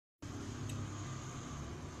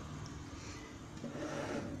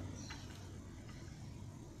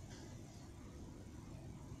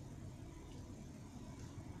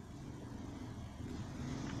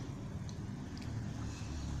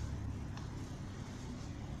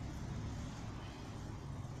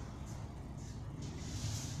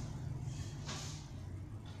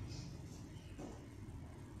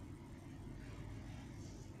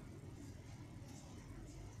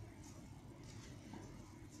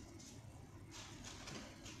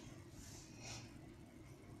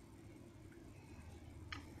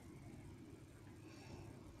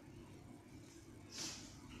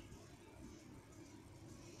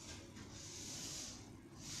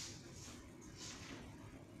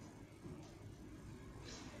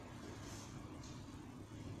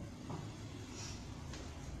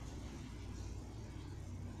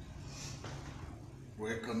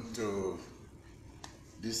Welcome to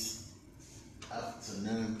this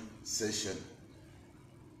afternoon session.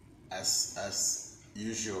 As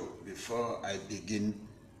usual, before I begin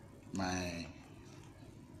my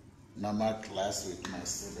normal class with my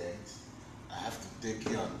students, I have to take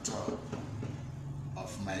you on tour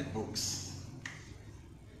of my books,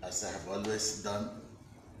 as I have always done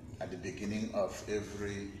at the beginning of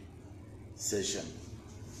every session.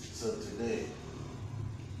 So today,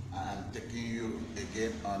 I am taking you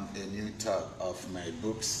again on a new talk of my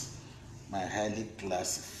books, my highly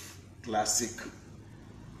classic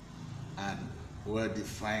and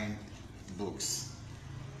well-defined books.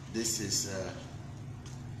 This is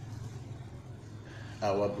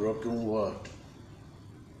Our Broken World.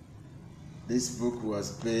 This book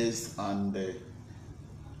was based on the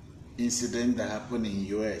incident that happened in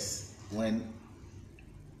US when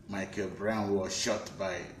Michael Brown was shot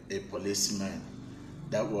by a policeman.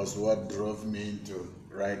 That was what drove me into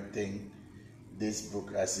writing this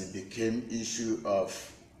book, as it became issue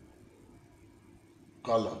of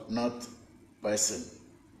color, not person.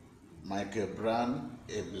 Michael Brown,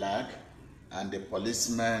 a black, and the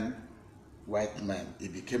policeman, white man.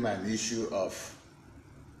 It became an issue of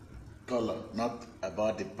color, not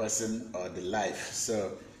about the person or the life.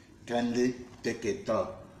 So kindly take a tour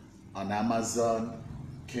on Amazon,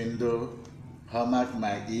 Kindle, Hallmark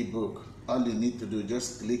my ebook. All you need to do,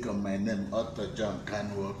 just click on my name, Author John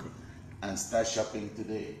Canwalker, and start shopping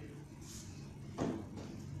today.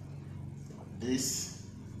 This,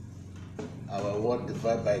 Our World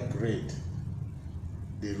Divided by Greed,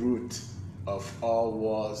 the root of all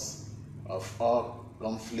wars, of all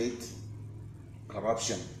conflict,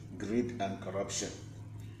 corruption, greed and corruption.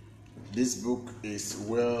 This book is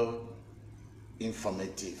well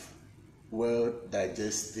informative, well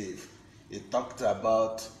digestive. It talked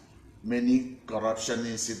about many corruption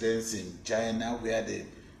incidents in China where the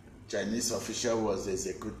Chinese official was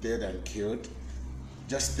executed and killed.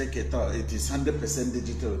 Just take it all. It is 100%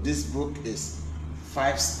 digital. This book is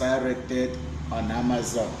 5-star rated on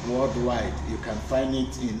Amazon worldwide. You can find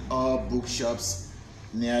it in all bookshops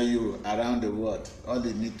near you around the world. All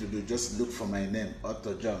you need to do, just look for my name,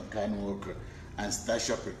 Author John Canwalker, and start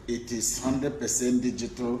shopping. It is 100%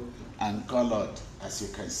 digital and colored, as you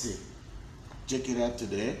can see. Check it out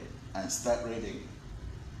today and start reading.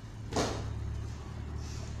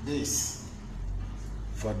 This,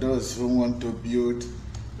 for those who want to build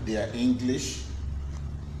their English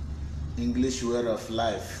way of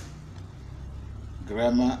life,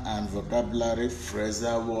 grammar and vocabulary,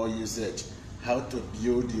 phrasal word usage, how to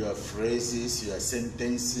build your phrases, your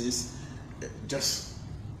sentences, just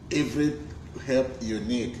every help you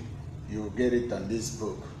need, you will get it on this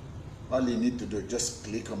book. All you need to do, just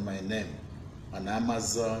click on my name on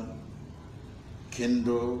Amazon,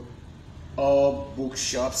 Kindle, all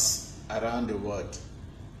bookshops around the world.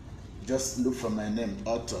 Just look for my name,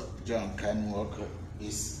 Author John Canwalker.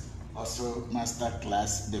 Is also master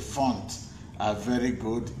class. The fonts are very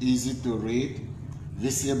good, easy to read,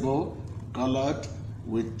 visible, colored,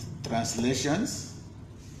 with translations.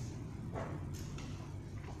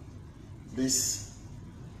 This,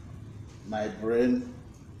 my brain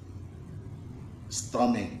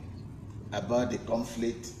storming about the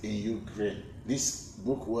conflict in Ukraine. This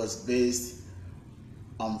book was based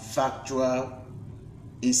on factual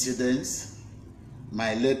incidents.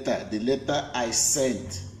 My letter, the letter I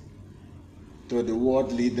sent to the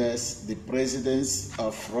world leaders, the presidents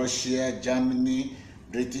of Russia, Germany,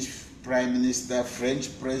 British Prime Minister,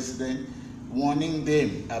 French President, warning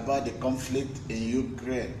them about the conflict in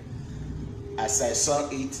Ukraine as I saw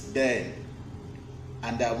it then.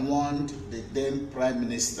 And I warned the then Prime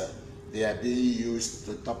Minister, they are being used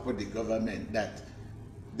to topple the government, that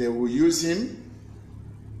they will use him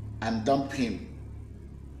and dump him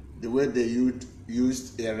the way they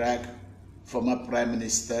used Iraq former Prime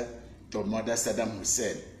Minister to murder Saddam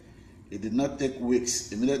Hussein. It did not take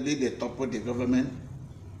weeks. Immediately they toppled the government,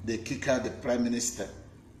 they kick out the Prime Minister.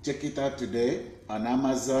 Check it out today on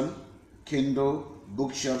Amazon, Kindle,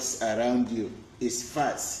 bookshops around you. It's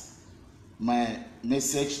fast. My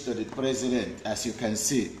message to the President, as you can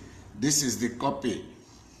see, this is the copy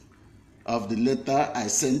of the letter I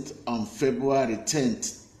sent on February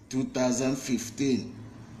 10th, 2015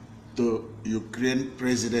 to Ukraine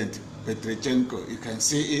President Petrichenko. You can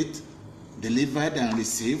see it, delivered and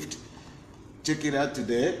received. Check it out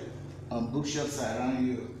today on bookshops around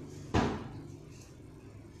you.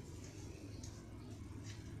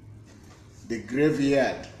 The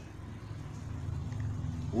graveyard.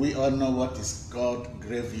 We all know what is called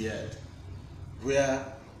graveyard, where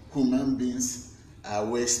human beings are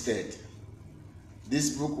wasted.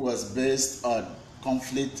 This book was based on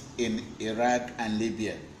conflict in Iraq and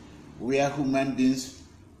Libya, where human beings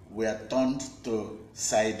were turned to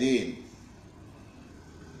sardine.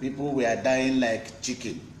 People were dying like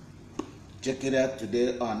chicken. Check it out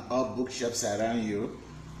today on all bookshops around you.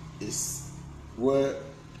 It's well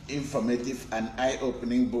informative and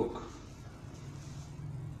eye-opening book.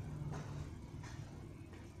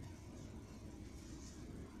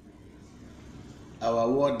 Our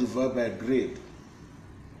world devoured by greed.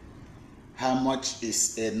 How much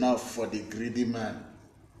is enough for the greedy man?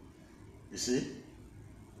 You see?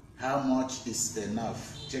 How much is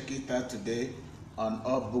enough? Check it out today on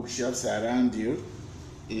all bookshops around you.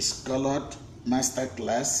 It's colored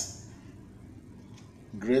masterclass,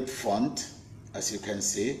 great font, as you can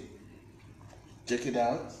see. Check it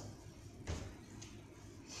out.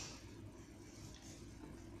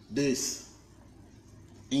 This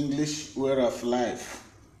English way of life,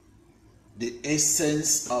 the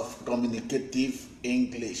essence of communicative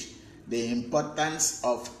English, the importance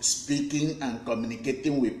of speaking and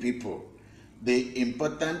communicating with people, the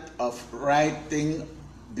importance of writing,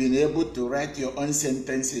 being able to write your own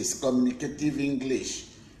sentences, communicative English,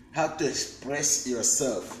 how to express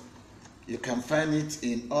yourself. You can find it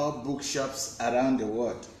in all bookshops around the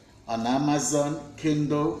world, on Amazon,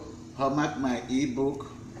 Kindle, Hallmark My ebook.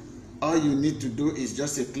 All you need to do is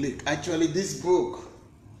just a click. Actually, this book,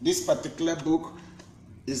 this particular book,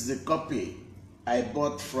 is the copy I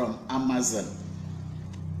bought from Amazon.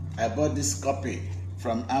 I bought this copy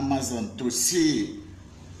from Amazon to see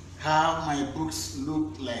how my books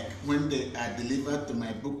look like when they are delivered to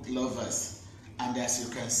my book lovers. And as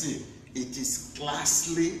you can see, it is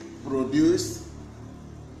classily produced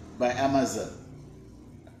by Amazon.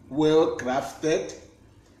 Well crafted,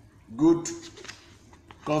 good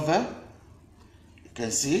cover, you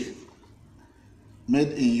can see, made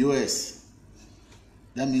in US.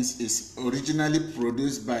 That means it's originally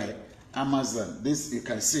produced by Amazon. This you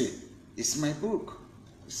can see, it's my book.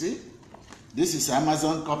 You see, this is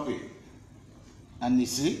Amazon copy, and you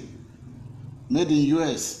see, made in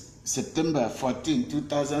US, September 14,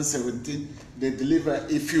 2017. They deliver.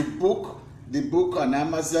 If you book the book on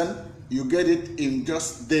Amazon, you get it in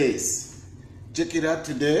just days. Check it out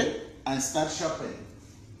today and start shopping.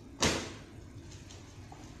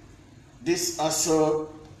 This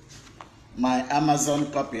also my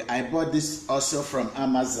Amazon copy. I bought this also from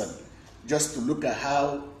Amazon just to look at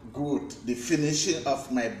how good the finishing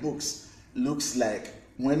of my books looks like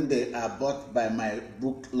when they are bought by my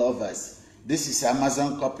book lovers. This is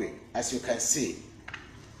Amazon copy, as you can see.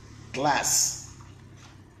 Class,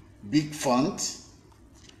 big font,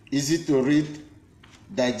 easy to read,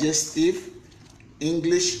 digestive,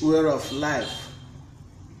 English way of life.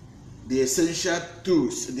 The essential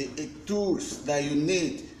tools, the tools that you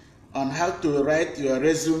need on how to write your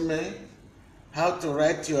resume, how to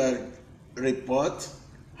write your report,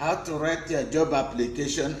 how to write your job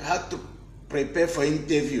application, how to prepare for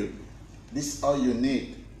interview. This is all you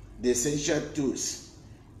need, the essential tools.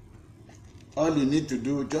 All you need to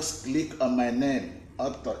do, just click on my name,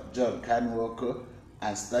 Author John Kanwoko,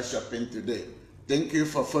 and start shopping today. Thank you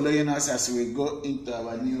for following us as we go into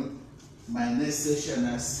my next session.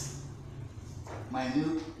 As my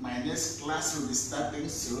next class will be starting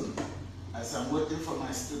soon, as I'm waiting for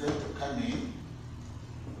my student to come in.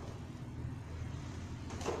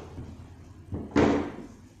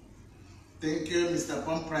 Thank you, Mr.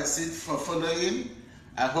 Pomprasit, for following.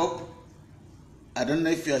 I don't know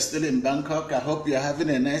if you're still in Bangkok. I hope you're having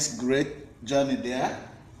a nice, great journey there.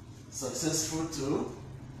 Successful too.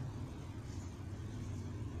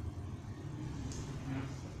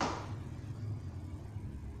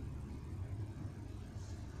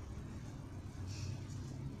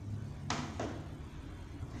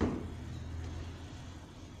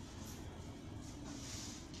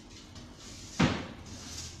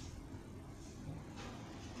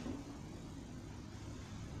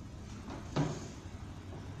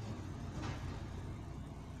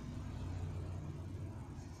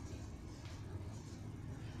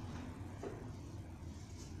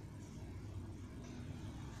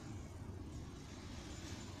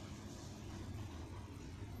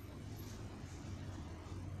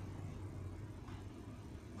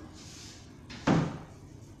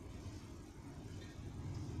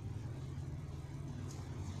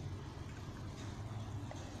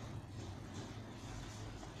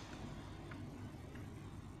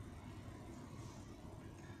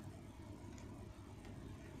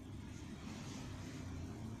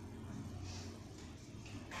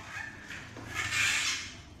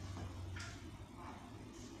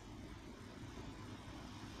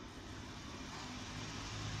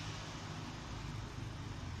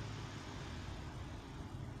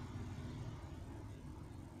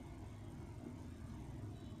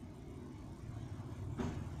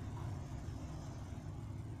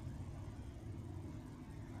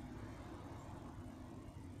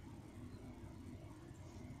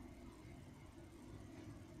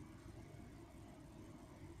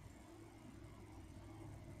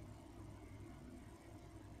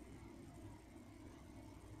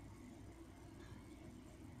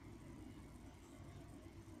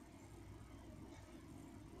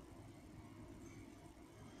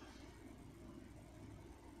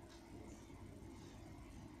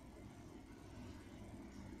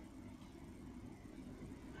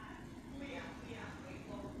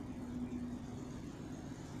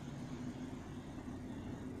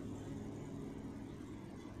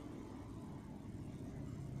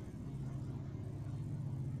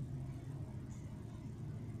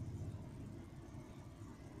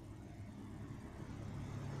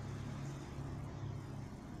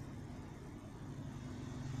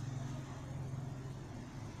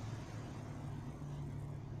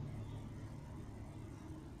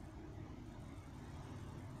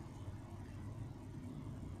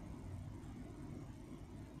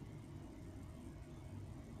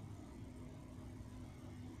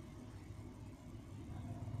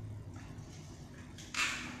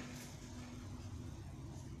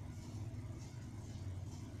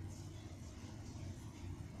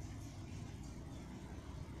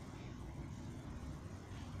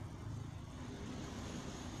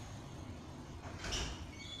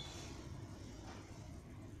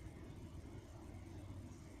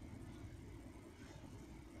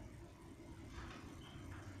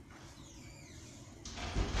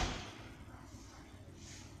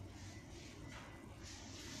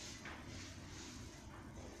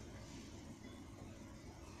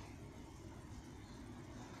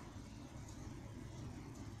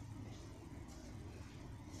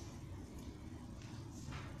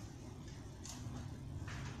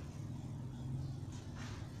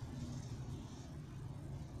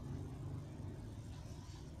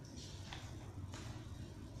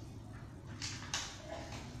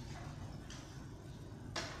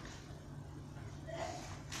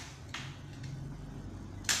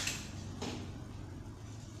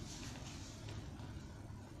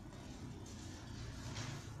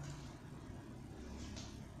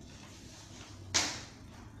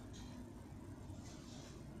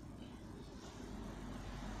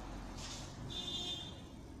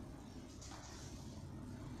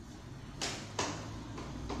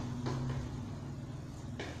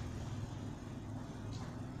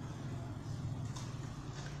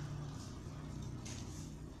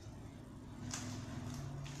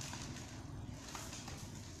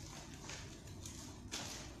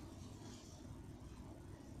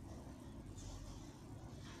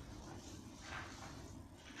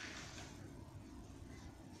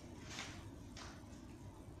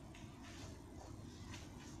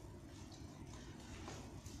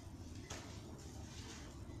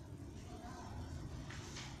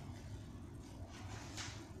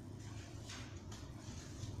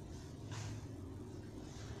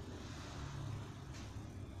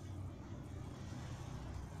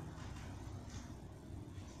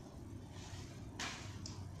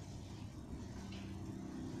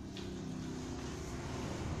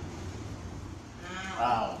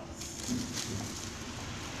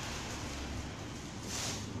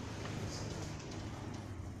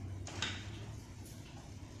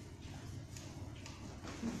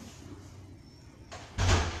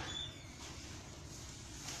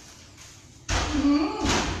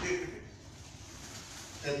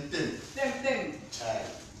 Tem. Child.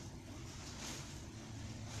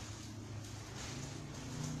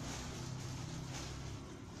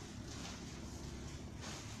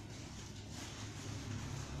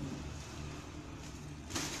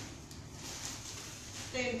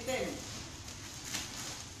 Tem.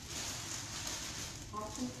 ขอบ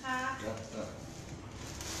คุณค่ะ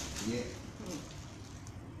Yeah.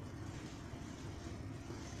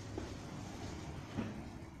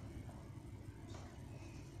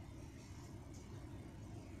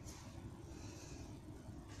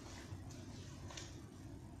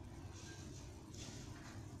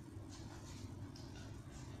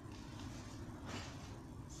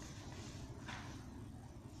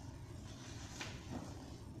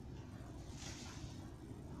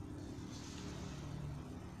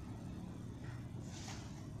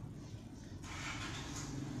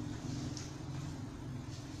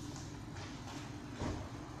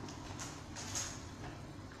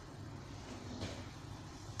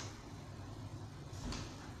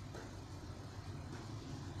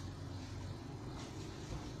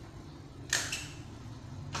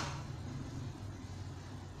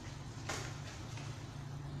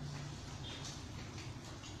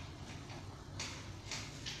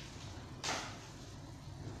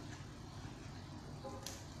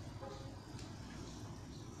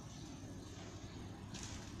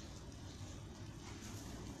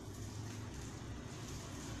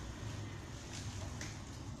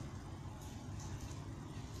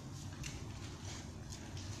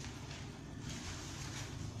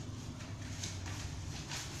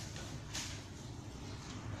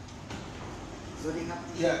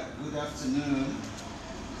 Yeah, good afternoon.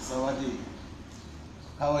 Sawadi.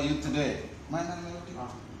 How are you today?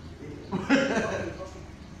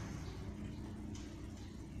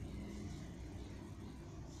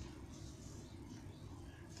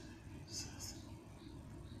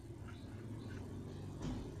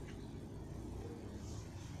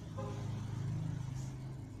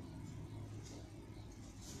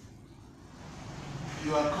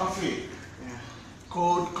 Your coffee,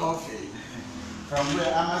 cold coffee. From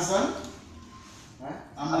where? Amazon? Huh?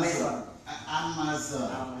 Amazon.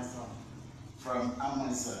 Amazon. From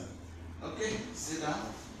Amazon. Okay, sit down.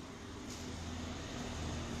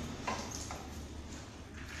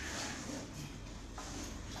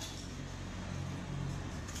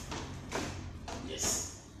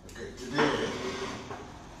 Yes. Okay, today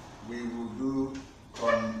we will do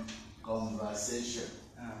conversation.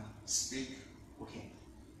 Speak. Okay.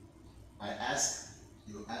 I ask,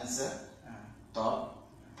 you answer. Talk,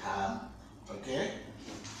 calm, okay?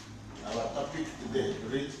 Our topic today,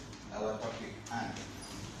 read our topic, and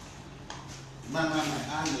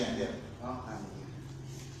and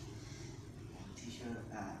Teacher,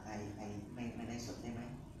 may I sub them?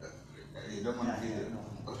 you don't want to video?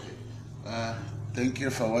 No. Okay. Thank you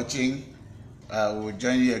for watching. I will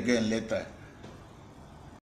join you again later.